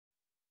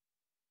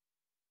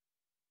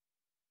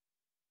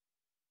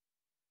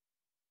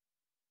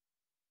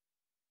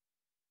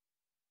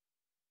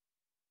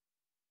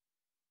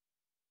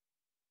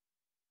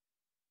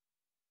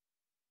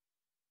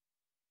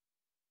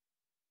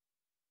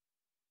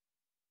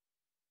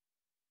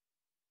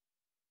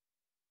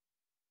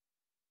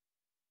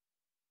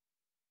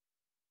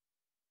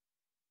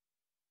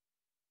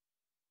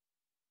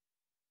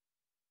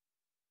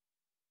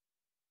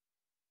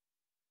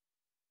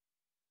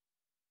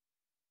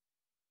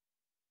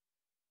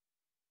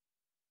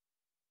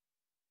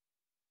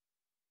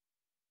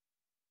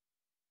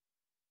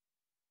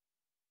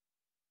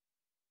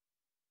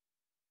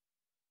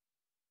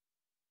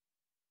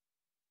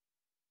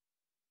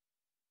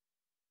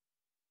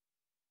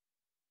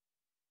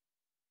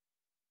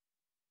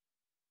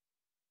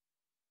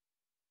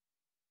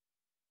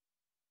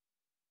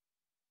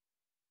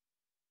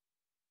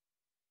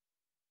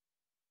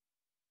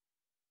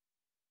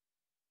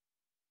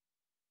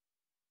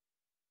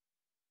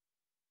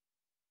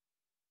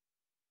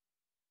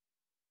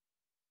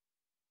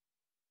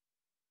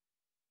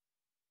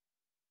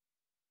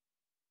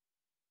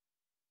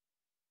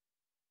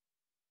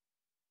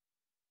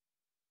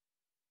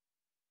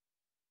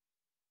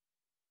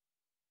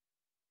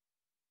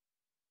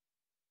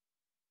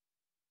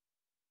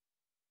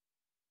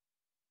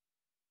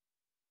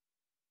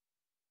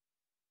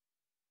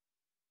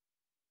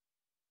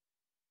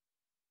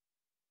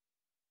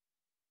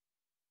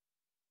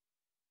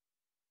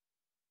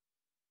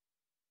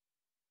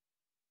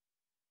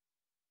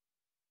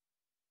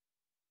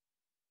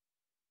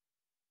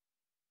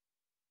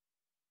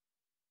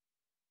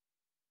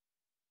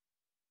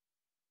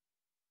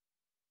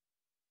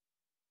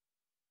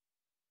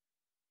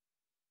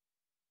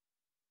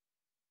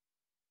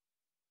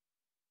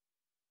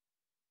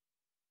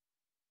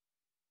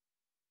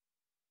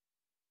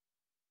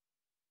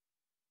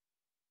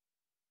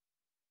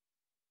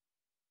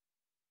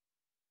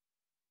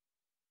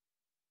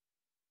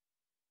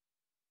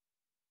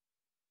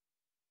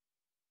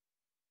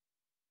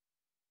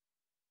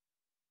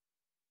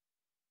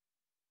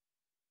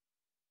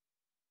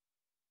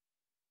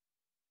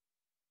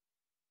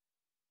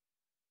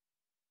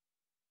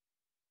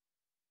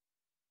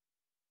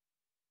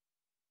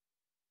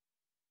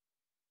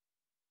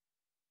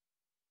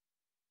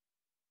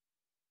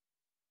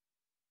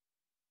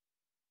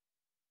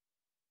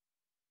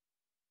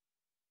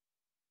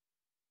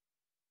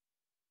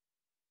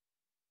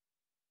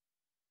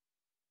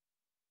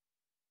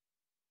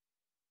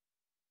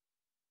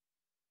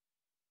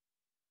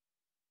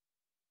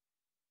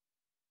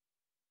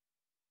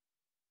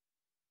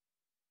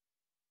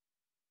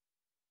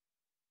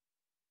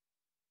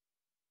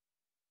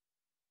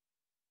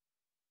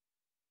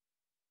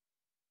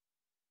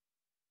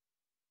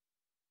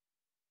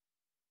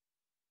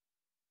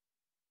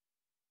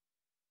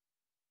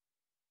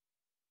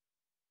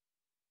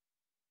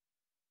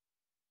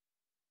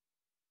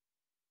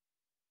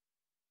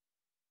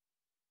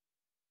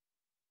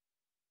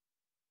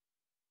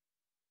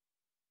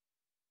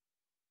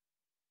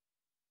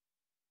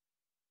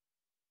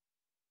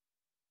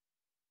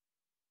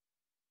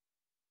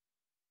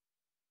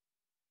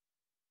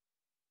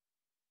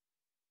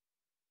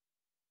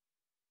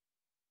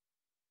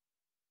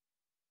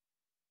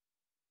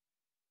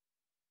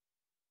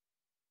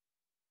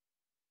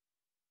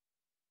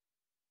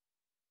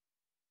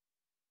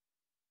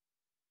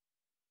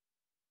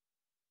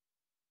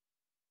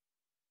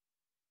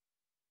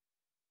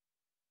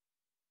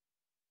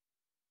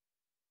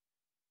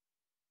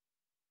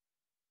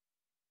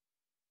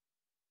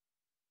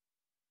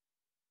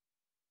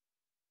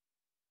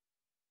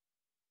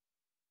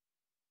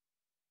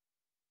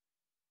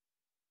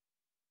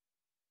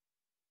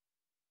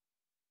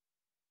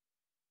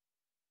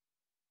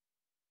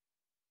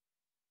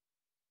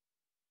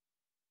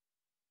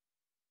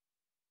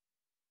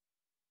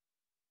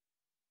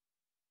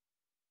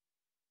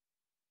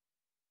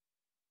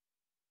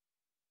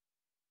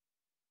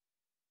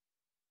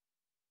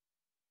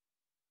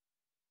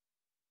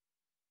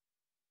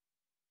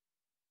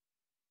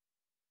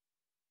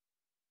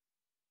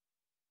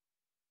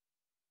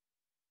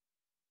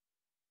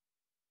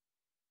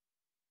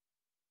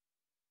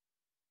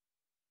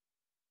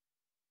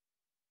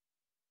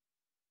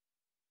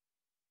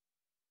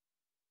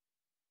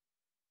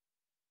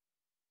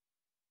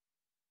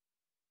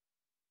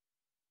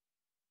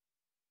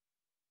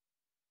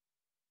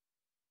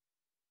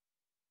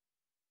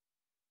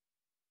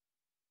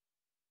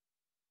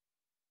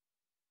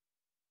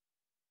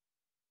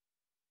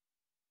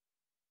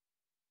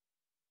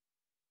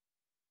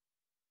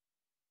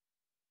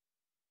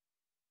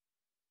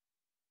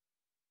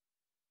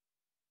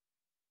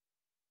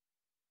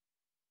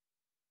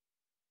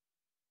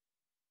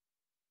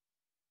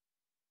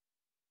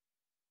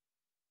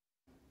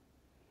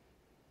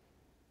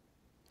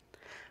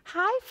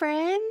Hi,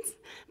 friends.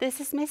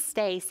 This is Miss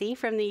Stacy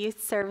from the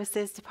Youth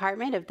Services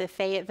Department of the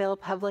Fayetteville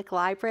Public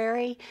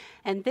Library,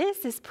 and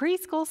this is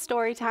Preschool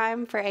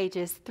Storytime for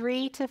ages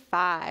 3 to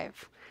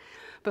 5.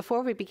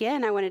 Before we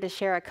begin, I wanted to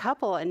share a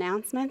couple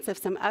announcements of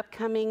some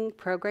upcoming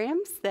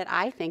programs that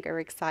I think are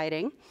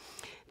exciting.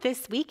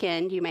 This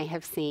weekend, you may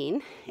have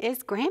seen,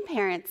 is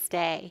Grandparents'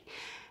 Day.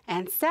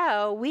 And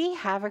so we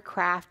have a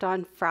craft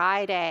on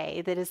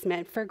Friday that is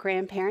meant for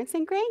grandparents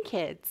and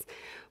grandkids.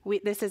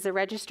 This is a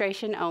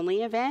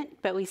registration-only event,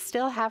 but we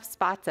still have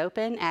spots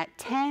open at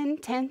 10,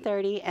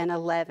 10:30, and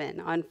 11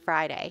 on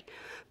Friday.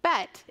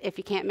 But if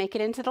you can't make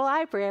it into the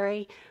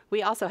library,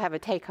 we also have a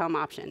take-home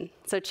option.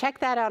 So check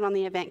that out on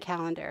the event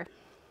calendar.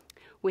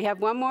 We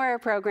have one more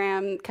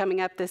program coming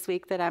up this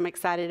week that I'm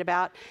excited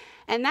about,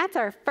 and that's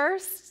our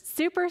first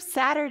Super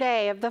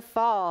Saturday of the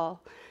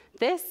fall.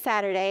 This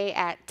Saturday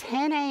at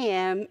 10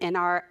 a.m. in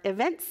our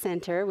event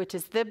center, which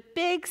is the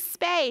big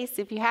space.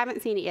 If you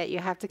haven't seen it yet, you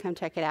have to come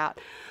check it out.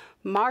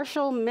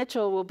 Marshall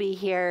Mitchell will be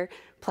here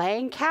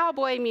playing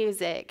cowboy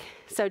music.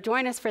 So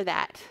join us for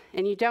that.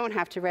 And you don't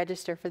have to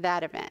register for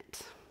that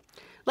event.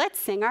 Let's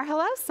sing our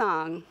hello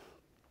song.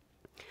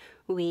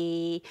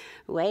 We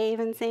wave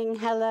and sing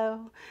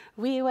hello.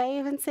 We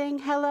wave and sing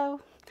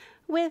hello.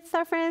 With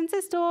our friends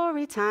it's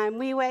story time.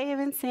 We wave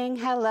and sing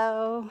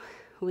hello.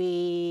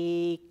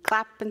 We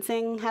clap and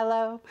sing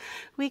hello.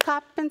 We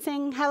clap and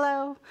sing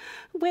hello.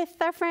 With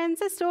our friends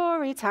it's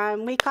story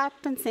time. We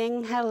clap and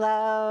sing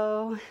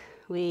hello.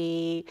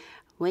 We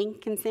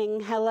wink and sing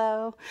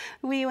hello.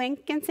 We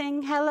wink and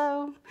sing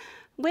hello.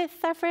 With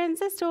our friends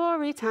it's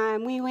story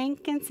time. We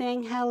wink and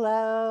sing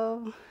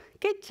hello.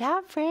 Good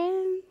job,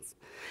 friends.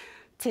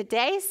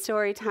 Today's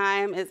story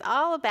time is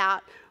all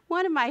about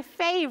one of my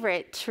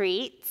favorite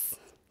treats,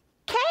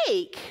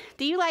 cake.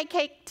 Do you like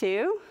cake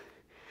too?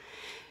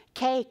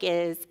 Cake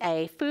is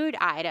a food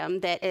item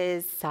that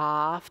is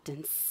soft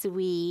and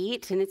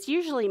sweet, and it's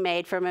usually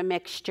made from a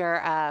mixture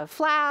of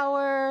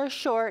flour,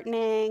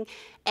 shortening,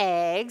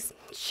 eggs,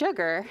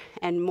 sugar,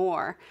 and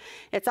more.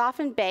 It's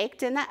often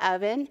baked in the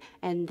oven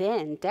and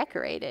then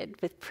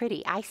decorated with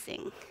pretty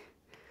icing.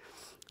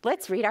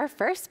 Let's read our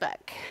first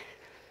book.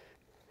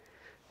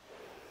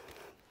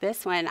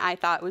 This one I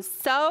thought was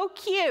so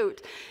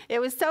cute. It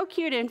was so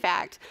cute, in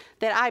fact,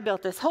 that I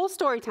built this whole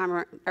story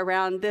time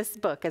around this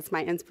book as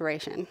my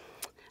inspiration.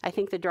 I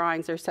think the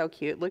drawings are so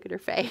cute. Look at her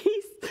face.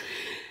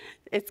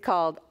 It's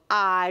called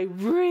I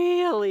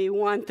Really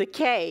Want the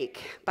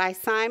Cake by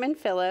Simon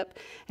Phillip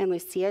and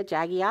Lucia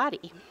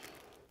Jaggiotti.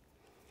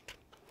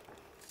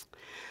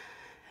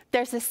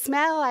 There's a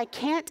smell I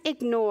can't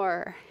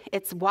ignore.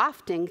 It's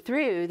wafting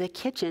through the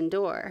kitchen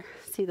door.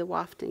 See the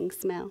wafting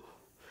smell?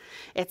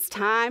 It's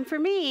time for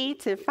me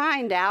to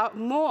find out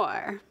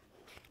more.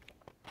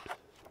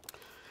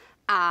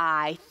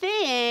 I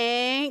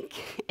think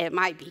it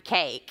might be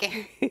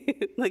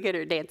cake. Look at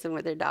her dancing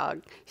with her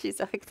dog. She's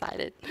so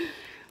excited.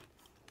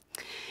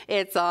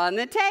 It's on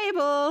the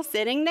table,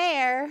 sitting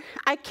there.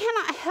 I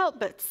cannot help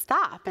but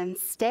stop and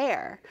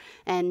stare.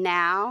 And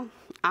now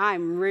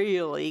I'm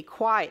really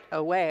quite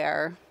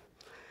aware.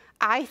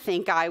 I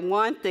think I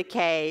want the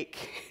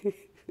cake.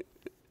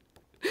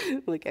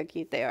 Look how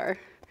cute they are.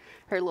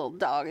 Her little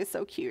dog is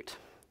so cute.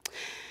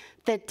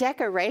 The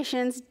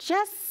decoration's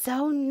just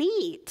so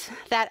neat.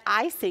 That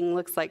icing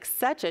looks like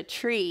such a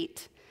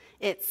treat.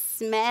 It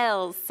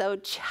smells so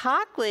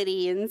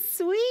chocolatey and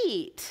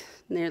sweet.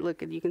 And there,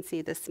 look, you can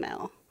see the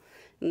smell.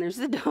 And there's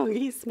the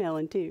doggy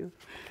smelling too.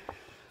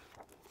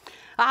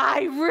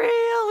 I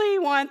really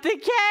want the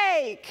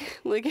cake.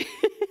 Look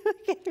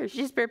at her.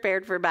 She's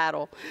prepared for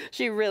battle.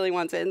 She really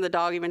wants it, and the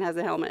dog even has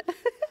a helmet.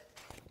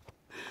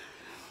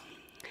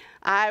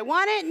 I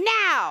want it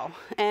now,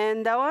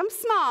 and though I'm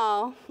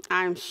small,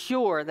 I'm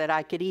sure that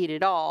I could eat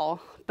it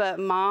all. But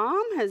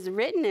Mom has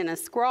written in a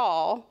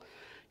scrawl,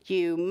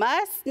 you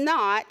must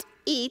not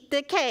eat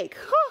the cake.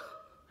 Whew,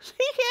 she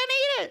can't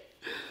eat it.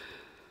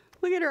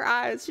 Look at her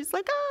eyes. She's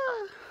like,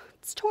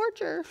 it's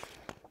torture.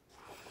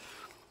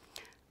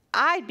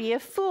 I'd be a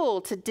fool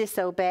to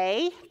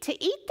disobey.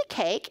 To eat the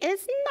cake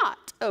is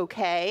not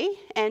okay,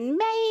 and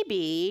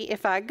maybe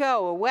if I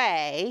go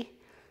away,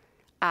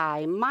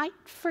 I might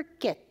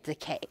forget the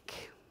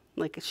cake.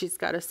 Like, she's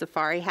got a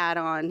safari hat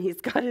on.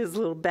 He's got his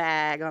little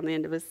bag on the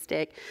end of his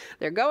stick.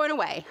 They're going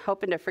away,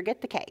 hoping to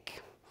forget the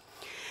cake.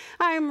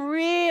 I'm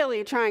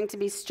really trying to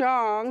be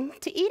strong.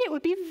 To eat it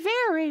would be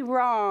very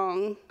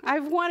wrong.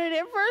 I've wanted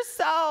it for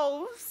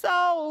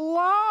so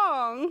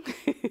long.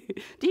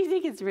 Do you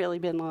think it's really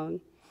been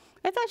long?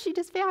 I thought she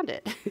just found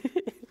it.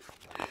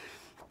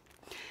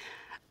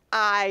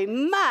 I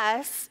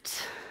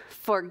must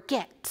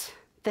forget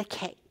the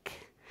cake.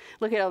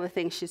 Look at all the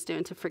things she's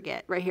doing to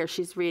forget. Right here,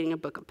 she's reading a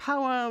book of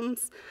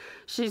poems.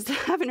 She's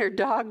having her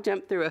dog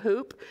jump through a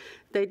hoop.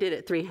 They did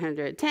it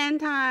 310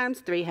 times,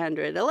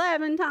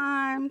 311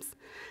 times.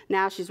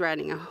 Now she's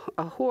riding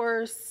a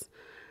horse.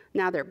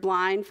 Now they're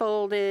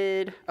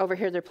blindfolded. Over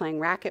here, they're playing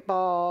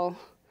racquetball.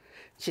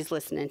 She's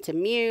listening to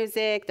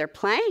music. They're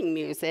playing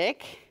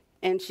music.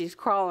 And she's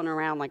crawling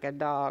around like a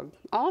dog.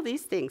 All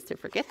these things to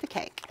forget the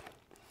cake.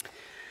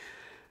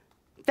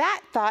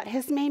 That thought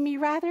has made me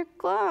rather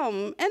glum,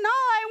 and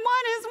all I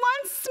want is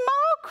one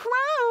small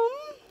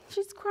crumb.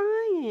 She's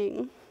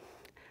crying.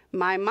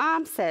 My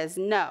mom says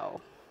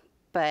no,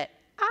 but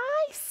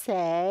I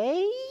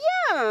say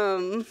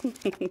yum.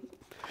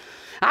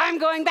 I'm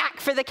going back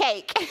for the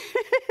cake.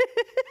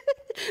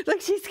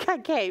 Look, she's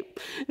got Cape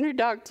and her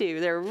dog too.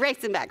 They're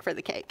racing back for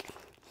the cake.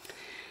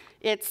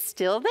 It's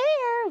still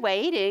there,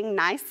 waiting,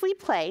 nicely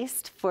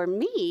placed for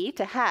me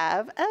to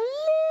have a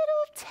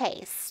little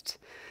taste.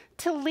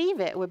 To leave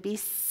it would be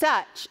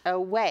such a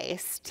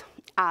waste.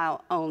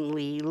 I'll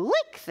only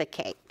lick the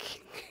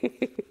cake.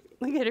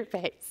 Look at her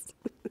face.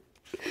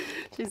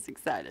 She's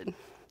excited.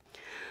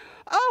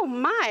 Oh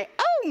my,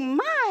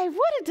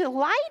 what a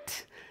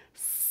delight.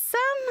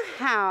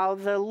 Somehow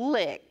the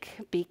lick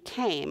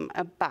became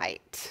a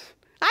bite.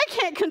 I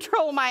can't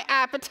control my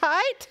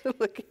appetite.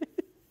 Look.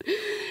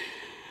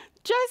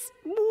 Just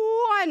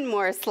one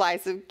more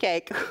slice of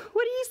cake.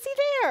 What do you see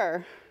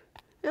there?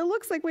 It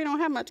looks like we don't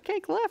have much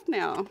cake left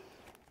now.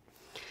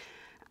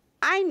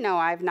 I know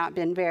I've not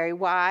been very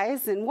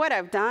wise, and what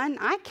I've done,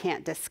 I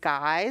can't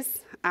disguise.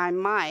 I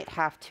might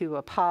have to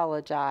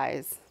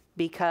apologize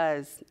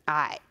because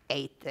I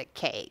ate the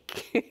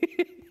cake.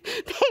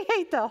 They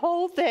ate the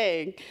whole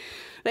thing.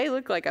 They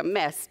look like a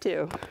mess,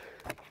 too.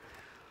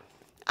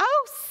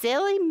 Oh,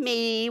 silly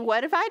me,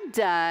 what have I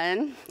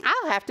done?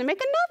 I'll have to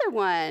make another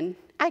one.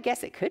 I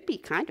guess it could be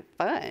kind of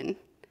fun.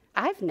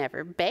 I've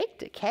never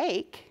baked a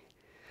cake.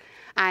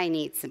 I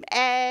need some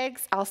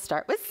eggs. I'll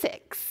start with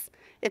 6.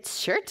 It's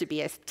sure to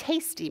be a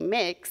tasty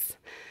mix.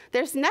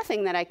 There's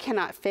nothing that I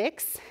cannot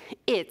fix.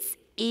 It's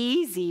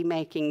easy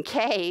making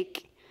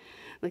cake.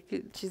 Look,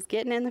 she's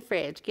getting in the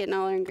fridge, getting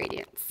all her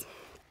ingredients.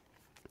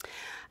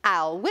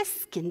 I'll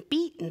whisk and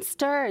beat and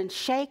stir and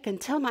shake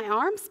until my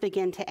arms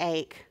begin to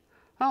ache.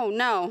 Oh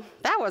no,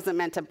 that wasn't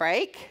meant to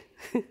break.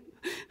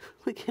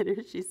 Look at her,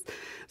 she's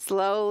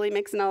slowly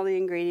mixing all the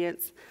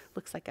ingredients.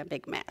 Looks like a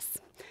big mess.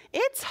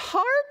 It's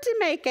hard to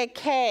make a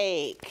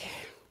cake.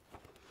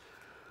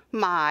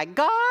 My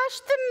gosh,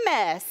 the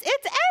mess.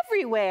 It's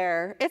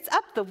everywhere. It's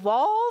up the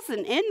walls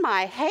and in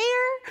my hair.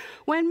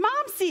 When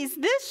Mom sees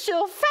this,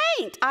 she'll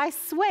faint, I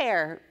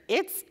swear.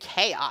 It's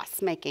chaos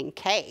making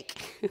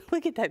cake.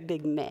 Look at that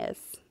big mess.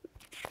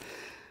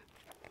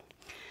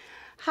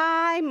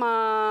 Hi,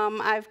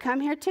 Mom. I've come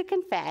here to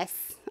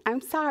confess.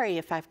 I'm sorry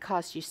if I've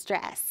caused you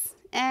stress.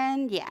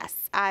 And yes,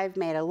 I've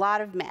made a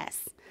lot of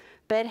mess.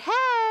 But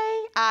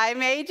hey, I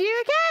made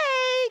you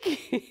a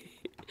cake.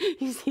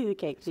 You see the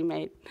cake she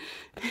made.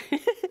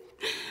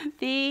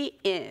 The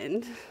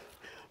end.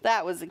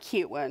 That was a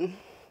cute one.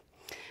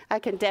 I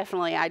can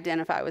definitely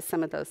identify with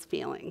some of those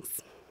feelings.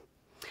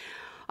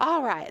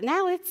 All right,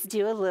 now let's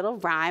do a little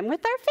rhyme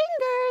with our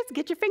fingers.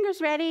 Get your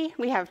fingers ready.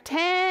 We have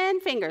 10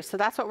 fingers, so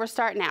that's what we're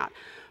starting out.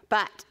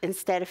 But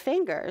instead of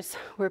fingers,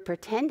 we're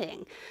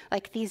pretending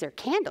like these are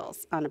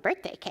candles on a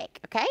birthday cake,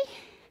 okay?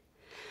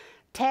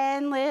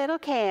 10 little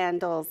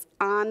candles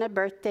on a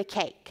birthday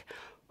cake.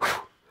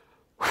 Whew,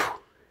 whew.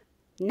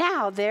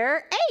 Now there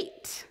are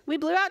 8. We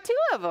blew out 2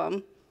 of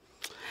them.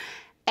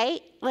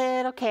 8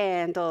 little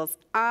candles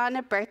on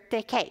a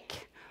birthday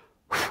cake.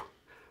 Whew,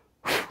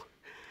 whew.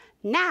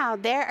 Now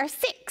there are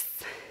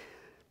 6.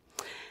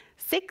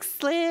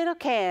 6 little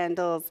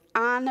candles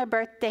on a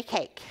birthday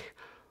cake.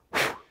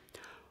 Whew,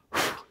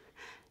 whew.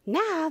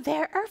 Now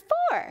there are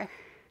 4.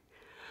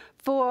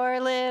 4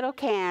 little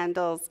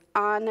candles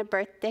on a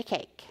birthday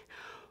cake.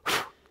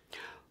 Whew,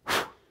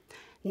 whew.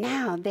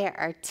 Now there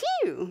are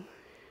 2.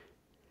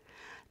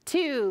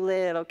 2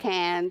 little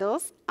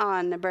candles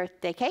on the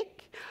birthday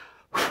cake.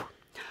 Whew,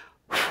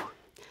 whew.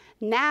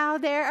 Now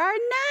there are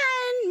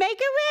none. Make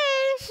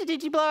a wish.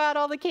 Did you blow out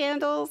all the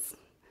candles?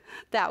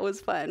 That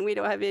was fun. We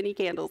don't have any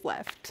candles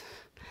left.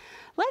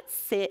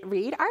 Let's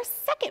read our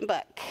second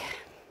book.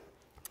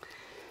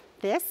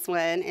 This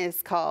one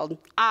is called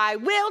I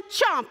Will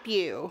Chomp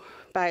You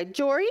by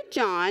Jory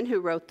John, who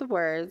wrote the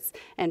words,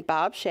 and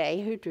Bob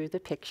Shea, who drew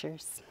the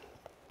pictures.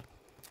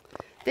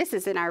 This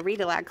is in our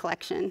Read Aloud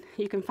collection.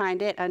 You can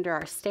find it under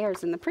our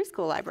stairs in the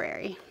preschool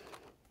library.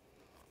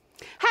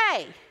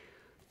 Hey,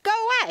 go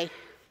away.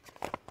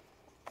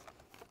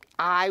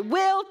 I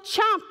will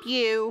chomp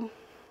you.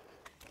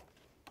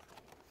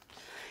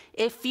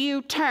 If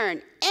you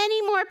turn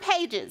any more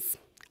pages,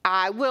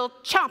 I will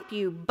chomp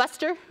you,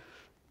 Buster.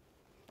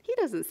 He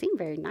doesn't seem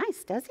very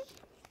nice, does he?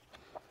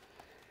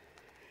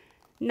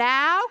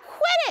 Now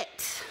quit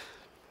it.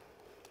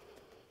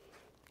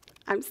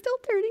 I'm still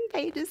turning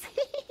pages.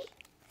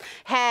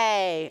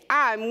 Hey,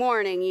 I'm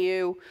warning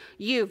you.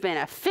 You've been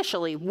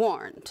officially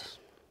warned.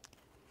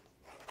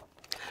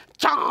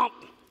 Chomp!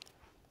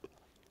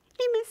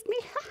 He missed me.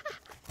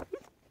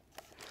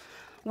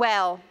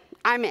 Well,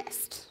 I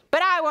missed,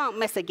 but I won't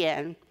miss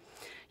again.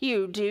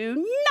 You do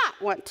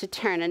not want to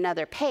turn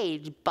another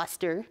page,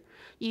 Buster.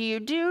 You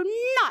do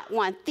not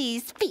want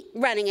these feet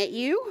running at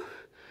you.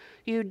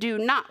 You do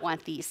not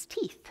want these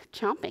teeth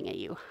chomping at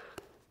you.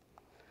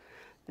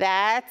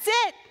 That's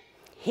it.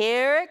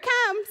 Here it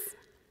comes.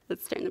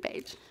 Let's turn the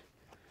page.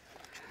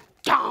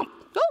 Chomp!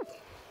 Oh,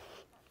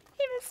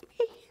 he missed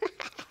me.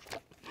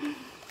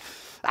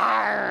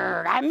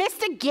 Arr, I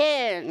missed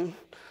again.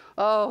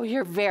 Oh,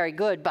 you're very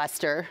good,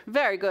 Buster.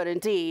 Very good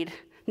indeed.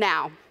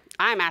 Now,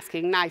 I'm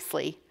asking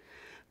nicely.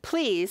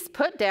 Please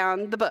put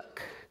down the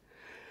book.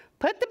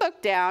 Put the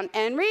book down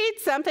and read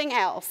something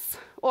else.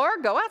 Or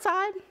go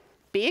outside.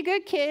 Be a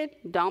good kid.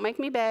 Don't make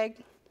me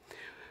beg.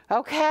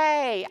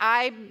 Okay,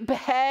 I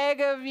beg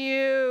of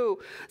you.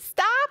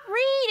 Stop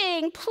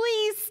reading.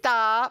 Please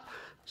stop.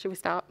 Should we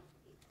stop?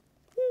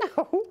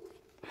 No.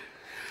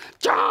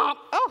 Jump.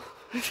 Oh.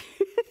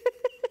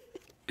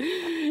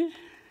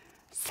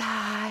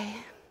 Sigh.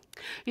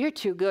 You're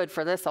too good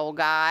for this old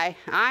guy.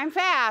 I'm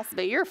fast,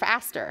 but you're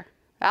faster.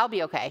 I'll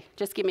be okay.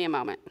 Just give me a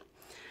moment.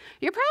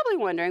 You're probably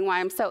wondering why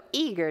I'm so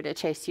eager to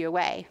chase you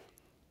away.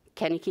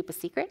 Can you keep a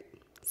secret?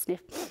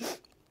 Sniff.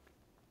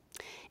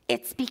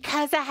 It's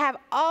because I have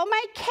all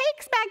my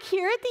cakes back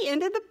here at the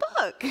end of the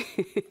book.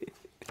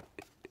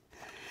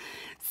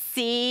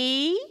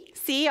 See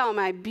all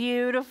my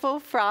beautiful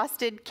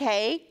frosted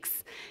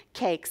cakes?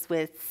 Cakes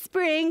with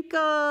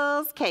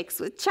sprinkles, cakes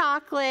with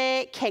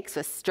chocolate, cakes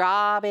with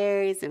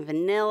strawberries and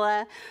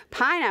vanilla,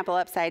 pineapple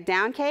upside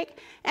down cake,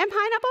 and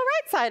pineapple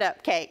right side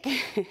up cake.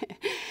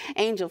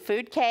 Angel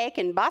food cake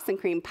and Boston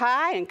cream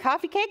pie and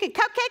coffee cake and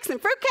cupcakes and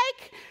fruit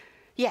cake.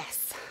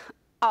 Yes,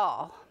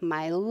 all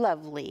my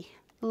lovely,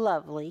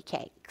 lovely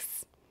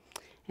cakes.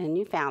 And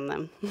you found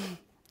them.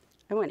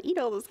 I want to eat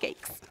all those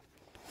cakes.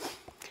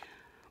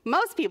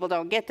 Most people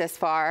don't get this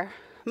far.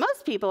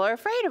 Most people are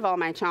afraid of all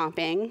my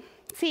chomping.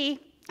 See,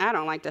 I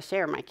don't like to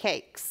share my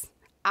cakes.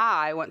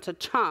 I want to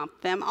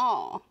chomp them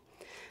all.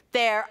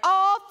 They're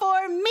all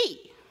for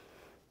me.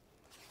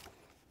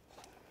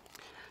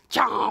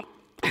 Chomp.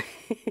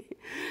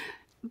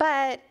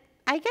 But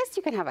I guess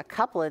you can have a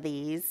couple of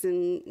these,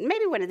 and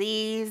maybe one of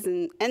these,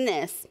 and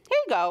this. Here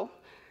you go.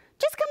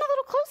 Just come a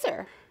little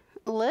closer.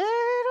 A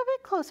little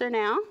bit closer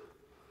now.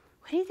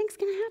 What do you think's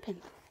going to happen?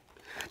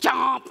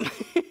 Chomp.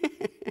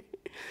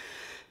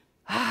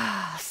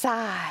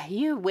 Sigh,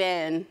 you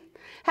win.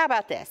 How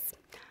about this?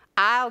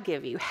 I'll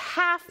give you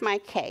half my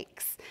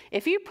cakes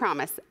if you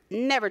promise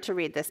never to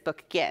read this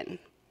book again.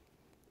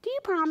 Do you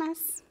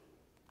promise?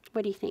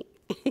 What do you think?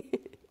 You're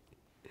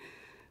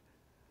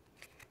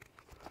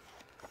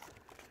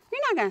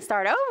not going to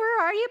start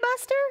over, are you,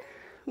 Buster?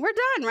 We're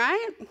done,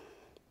 right?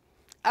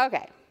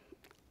 Okay.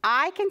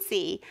 I can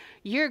see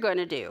you're going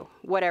to do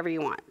whatever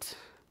you want.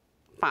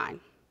 Fine.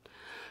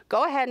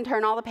 Go ahead and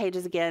turn all the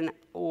pages again.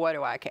 What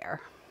do I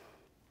care?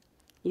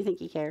 You think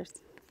he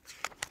cares?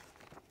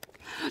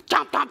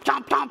 Chomp, chomp,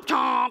 chomp, chomp,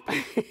 chomp.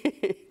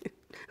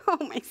 Oh,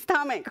 my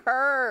stomach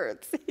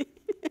hurts. He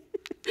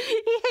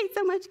ate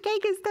so much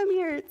cake, his stomach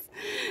hurts.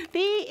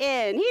 The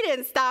end. He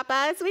didn't stop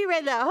us. We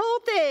read the whole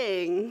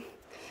thing.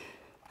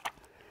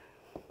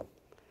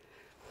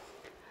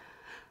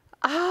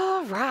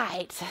 All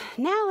right.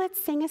 Now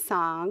let's sing a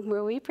song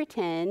where we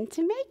pretend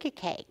to make a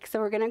cake. So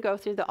we're going to go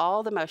through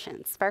all the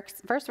motions.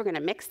 First, we're going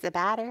to mix the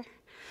batter.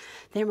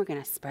 Then we're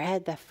going to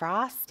spread the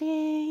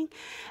frosting,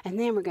 and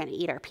then we're going to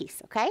eat our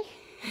piece, okay?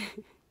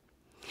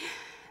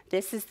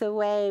 This is the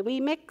way we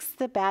mix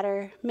the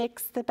batter,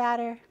 mix the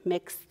batter,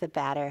 mix the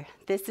batter.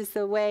 This is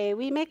the way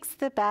we mix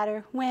the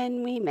batter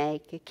when we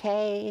make a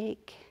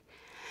cake.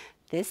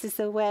 This is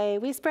the way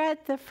we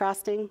spread the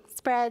frosting,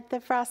 spread the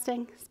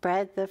frosting,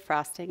 spread the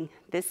frosting.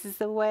 This is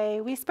the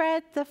way we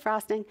spread the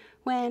frosting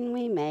when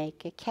we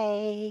make a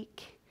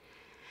cake.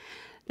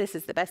 This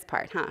is the best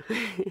part, huh?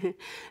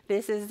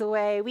 This is the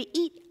way we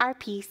eat our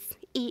piece,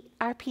 eat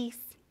our piece,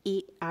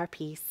 eat our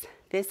piece.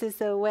 This is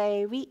the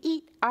way we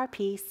eat our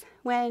piece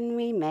when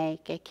we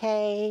make a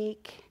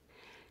cake.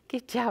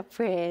 Good job,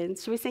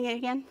 friends. Should we sing it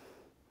again?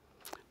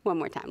 One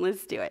more time.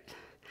 Let's do it.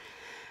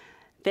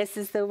 This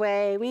is the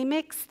way we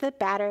mix the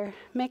batter,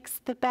 mix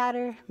the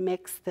batter,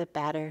 mix the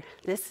batter.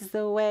 This is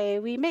the way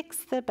we mix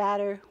the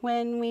batter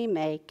when we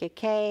make a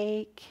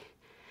cake.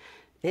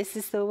 This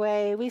is the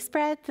way we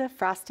spread the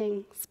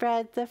frosting,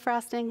 spread the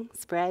frosting,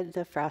 spread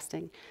the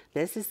frosting.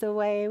 This is the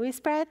way we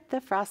spread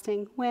the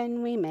frosting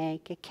when we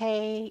make a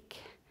cake.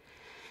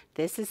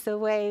 This is the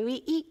way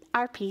we eat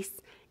our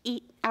piece,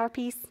 eat our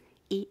piece,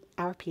 eat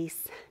our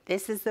piece.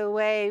 This is the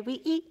way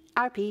we eat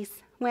our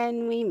piece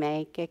when we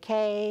make a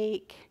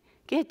cake.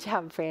 Good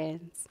job,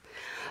 friends.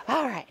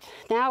 All right,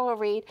 now we'll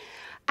read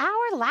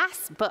our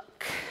last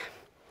book.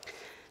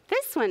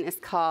 This one is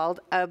called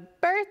A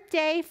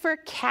Birthday for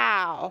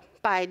Cow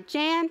by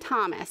Jan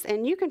Thomas.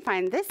 And you can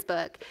find this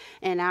book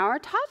in our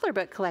toddler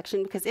book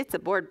collection because it's a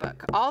board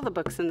book. All the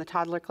books in the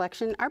toddler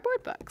collection are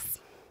board books.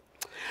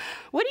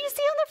 What do you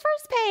see on the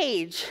first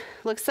page?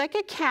 Looks like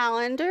a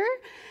calendar.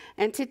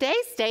 And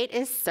today's date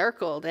is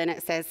circled and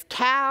it says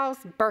Cow's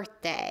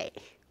birthday.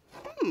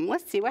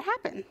 Let's see what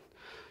happened.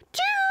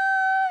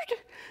 Dude!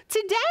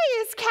 Today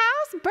is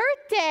Cow's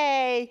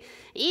birthday.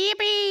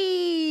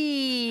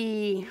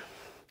 Yippee!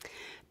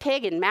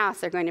 Pig and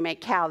Mouse are going to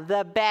make Cow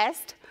the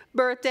best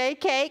birthday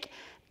cake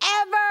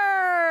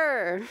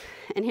ever.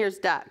 And here's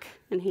Duck,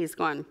 and he's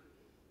going,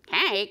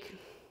 cake?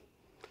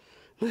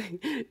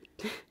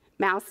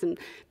 Mouse and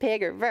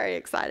Pig are very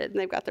excited, and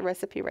they've got the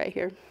recipe right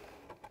here.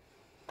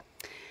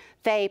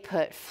 They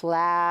put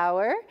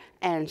flour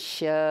and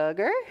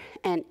sugar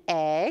and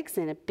eggs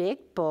in a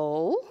big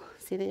bowl.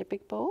 See that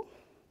big bowl?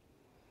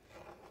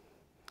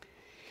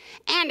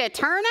 And a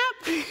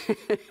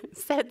turnip,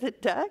 said the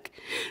duck.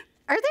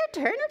 Are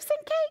there turnips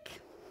in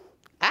cake?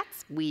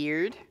 That's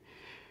weird.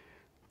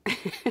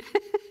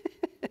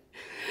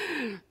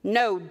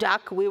 No,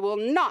 duck, we will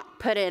not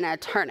put in a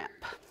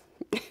turnip.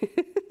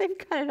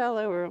 They've got it all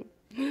over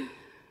them.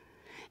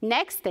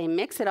 Next, they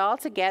mix it all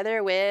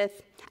together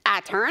with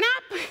a turnip.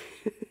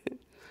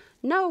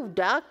 No,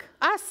 duck,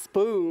 a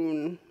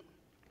spoon.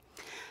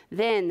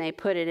 Then they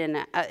put it in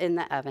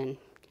the oven.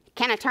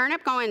 Can a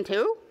turnip go in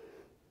too?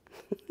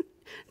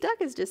 Duck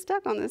is just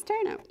stuck on this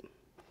turnip.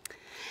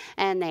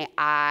 And they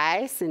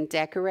ice and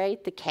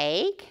decorate the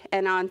cake.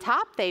 And on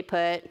top they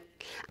put,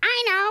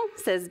 I know,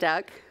 says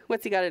Duck.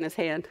 What's he got in his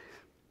hand?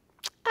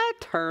 A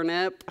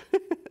turnip.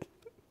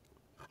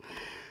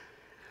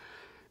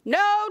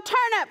 No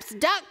turnips,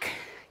 Duck.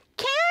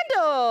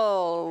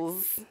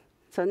 Candles.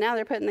 So now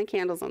they're putting the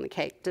candles on the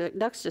cake.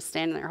 Duck's just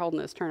standing there holding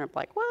this turnip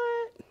like,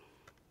 what?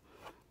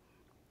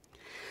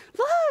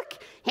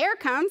 Look, here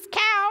comes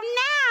Cow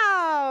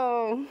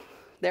now.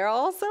 They're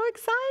all so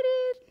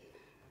excited.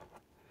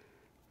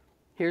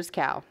 Here's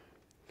Cow.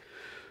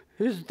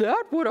 Is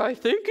that what I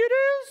think it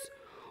is?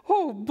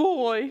 Oh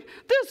boy,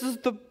 this is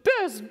the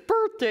best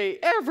birthday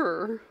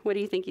ever. What do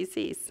you think he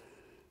sees?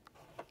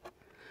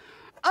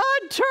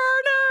 A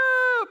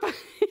turnip!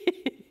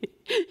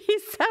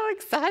 He's so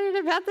excited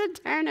about the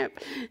turnip.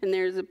 And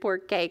there's a poor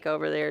cake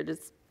over there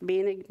just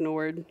being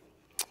ignored.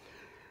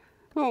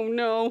 Oh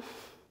no.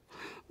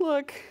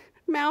 Look,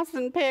 Mouse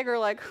and Pig are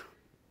like,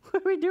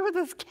 what do we do with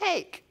this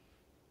cake?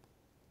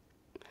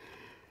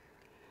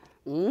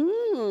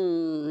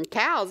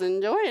 Cow's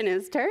enjoying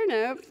his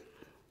turnip.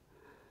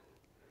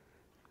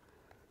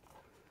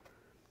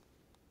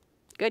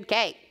 Good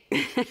cake,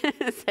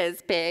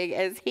 says Pig,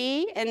 as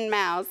he and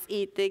Mouse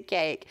eat the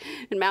cake.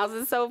 And Mouse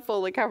is so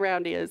full, look how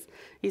round he is.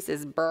 He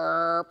says,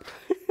 burp.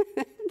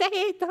 They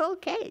ate the whole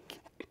cake.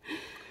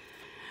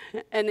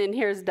 And then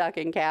here's Duck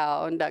and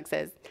Cow, and Duck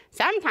says,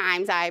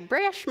 sometimes I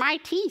brush my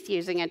teeth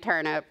using a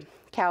turnip.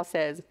 Cow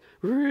says,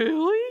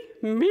 really?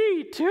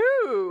 Me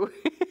too.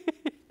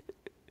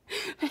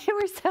 They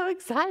were so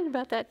excited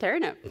about that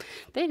turnip.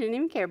 They didn't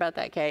even care about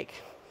that cake.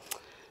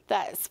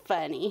 That's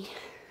funny.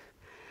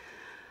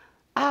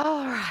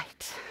 All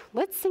right,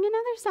 let's sing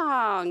another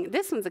song.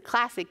 This one's a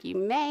classic you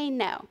may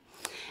know.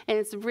 And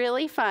it's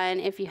really fun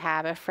if you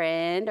have a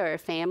friend or a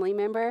family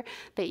member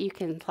that you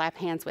can clap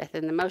hands with.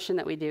 And the motion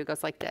that we do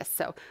goes like this.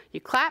 So you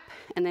clap,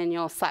 and then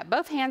you'll slap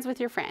both hands with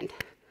your friend.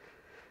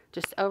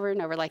 Just over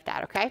and over like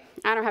that, okay?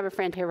 I don't have a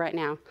friend here right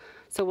now,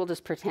 so we'll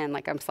just pretend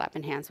like I'm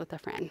slapping hands with a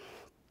friend.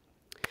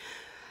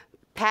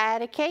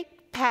 Patty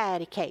cake,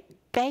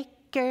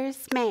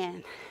 baker's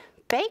man.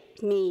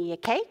 Bake me a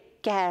cake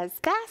as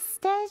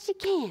fast as you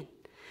can.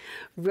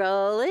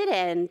 Roll it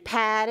and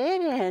pat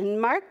it and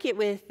mark it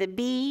with the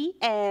B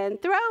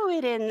and throw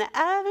it in the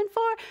oven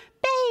for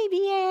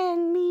baby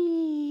and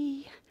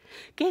me.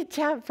 Good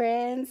job,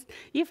 friends.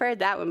 You've heard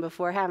that one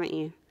before, haven't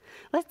you?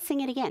 Let's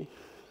sing it again.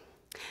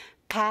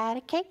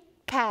 Patty cake,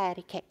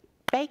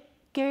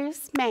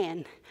 baker's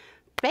man.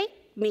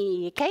 Bake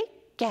me a cake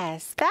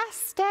as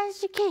fast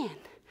as you can.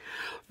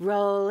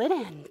 Roll it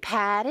and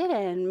pat it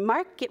and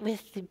mark it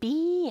with the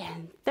B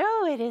and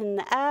throw it in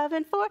the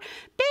oven for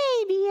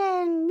baby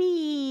and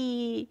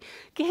me.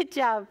 Good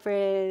job,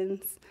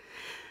 friends.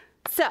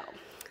 So,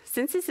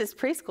 since this is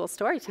preschool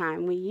story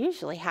time, we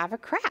usually have a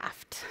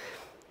craft.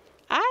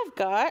 I've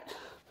got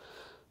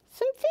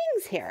some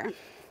things here.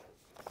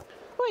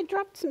 Oh, I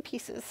dropped some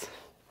pieces.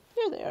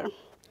 Here they are.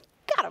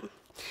 Got them.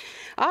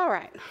 All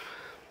right.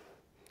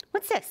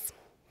 What's this?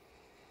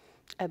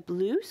 A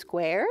blue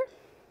square.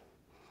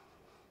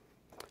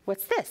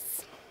 What's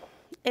this?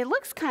 It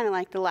looks kind of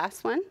like the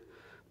last one,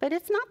 but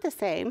it's not the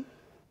same.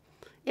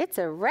 It's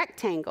a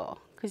rectangle,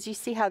 because you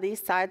see how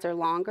these sides are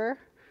longer?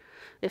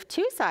 If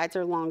two sides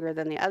are longer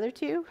than the other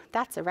two,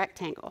 that's a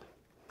rectangle.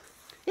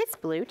 It's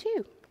blue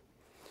too.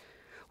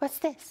 What's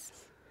this?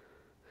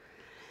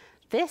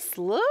 This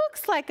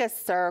looks like a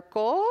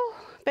circle,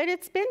 but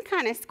it's been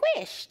kind of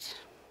squished.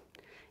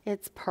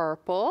 It's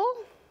purple.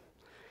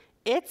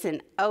 It's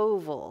an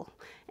oval.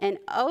 An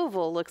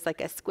oval looks like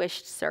a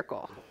squished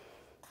circle.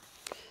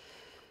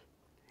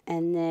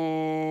 And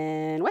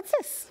then, what's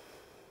this?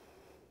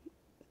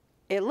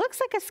 It looks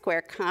like a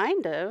square,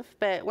 kind of,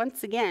 but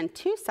once again,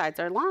 two sides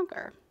are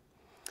longer.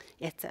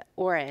 It's an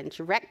orange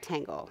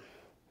rectangle.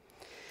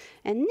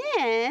 And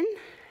then,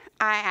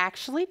 I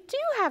actually do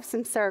have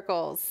some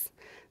circles.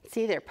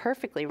 See, they're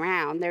perfectly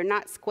round. They're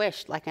not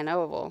squished like an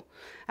oval.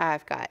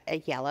 I've got a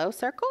yellow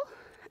circle.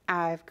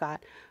 I've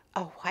got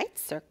a white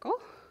circle.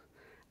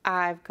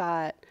 I've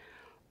got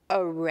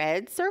a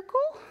red circle.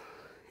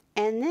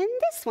 And then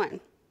this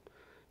one.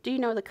 Do you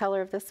know the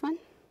color of this one?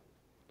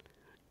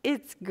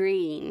 It's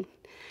green.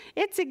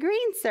 It's a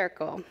green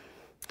circle.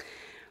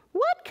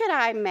 What could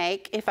I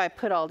make if I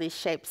put all these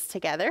shapes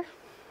together?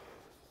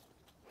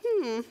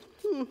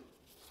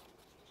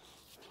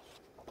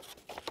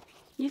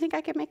 think I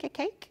could make a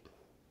cake?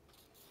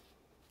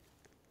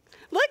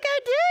 Look, I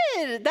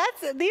did.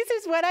 These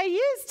is what I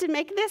used to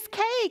make this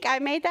cake. I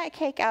made that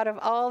cake out of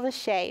all the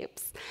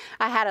shapes.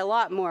 I had a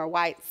lot more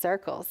white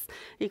circles.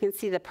 You can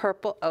see the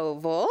purple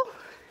oval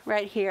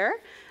right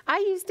here. I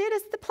used it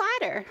as the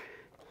platter.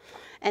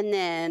 And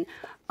then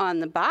on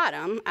the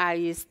bottom, I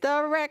used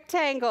the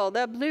rectangle,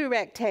 the blue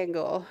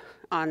rectangle.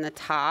 On the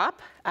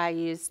top, I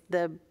used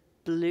the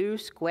blue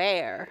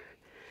square.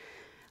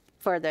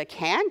 For the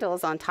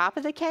candles on top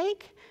of the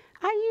cake,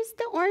 I used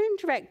the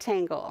orange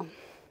rectangle.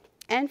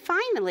 And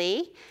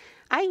finally,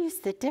 I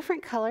used the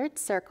different colored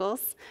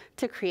circles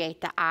to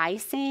create the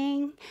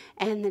icing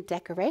and the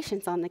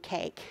decorations on the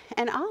cake.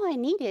 And all I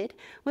needed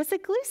was a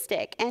glue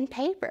stick and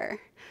paper.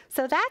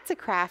 So that's a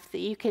craft that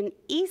you can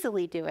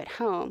easily do at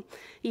home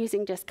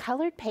using just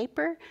colored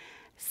paper,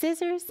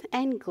 scissors,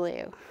 and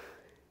glue.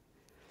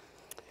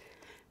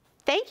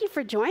 Thank you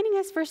for joining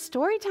us for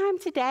story time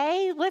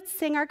today. Let's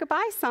sing our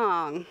goodbye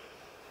song.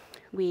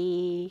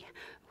 We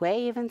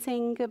wave and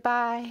sing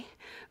goodbye.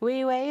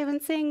 We wave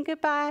and sing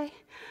goodbye.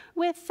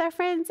 With our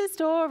friends it's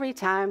story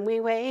time. We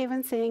wave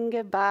and sing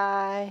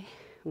goodbye.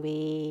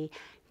 We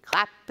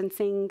clap and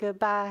sing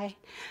goodbye.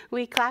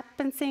 We clap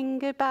and sing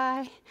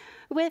goodbye.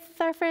 With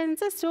our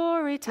friends it's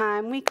story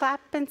time. We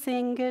clap and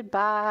sing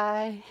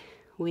goodbye.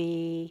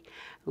 We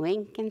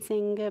wink and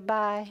sing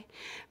goodbye.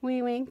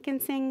 We wink and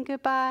sing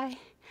goodbye.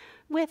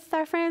 With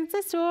our friends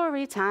it's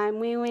story time.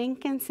 We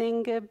wink and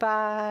sing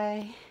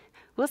goodbye.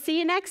 We'll see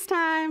you next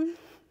time.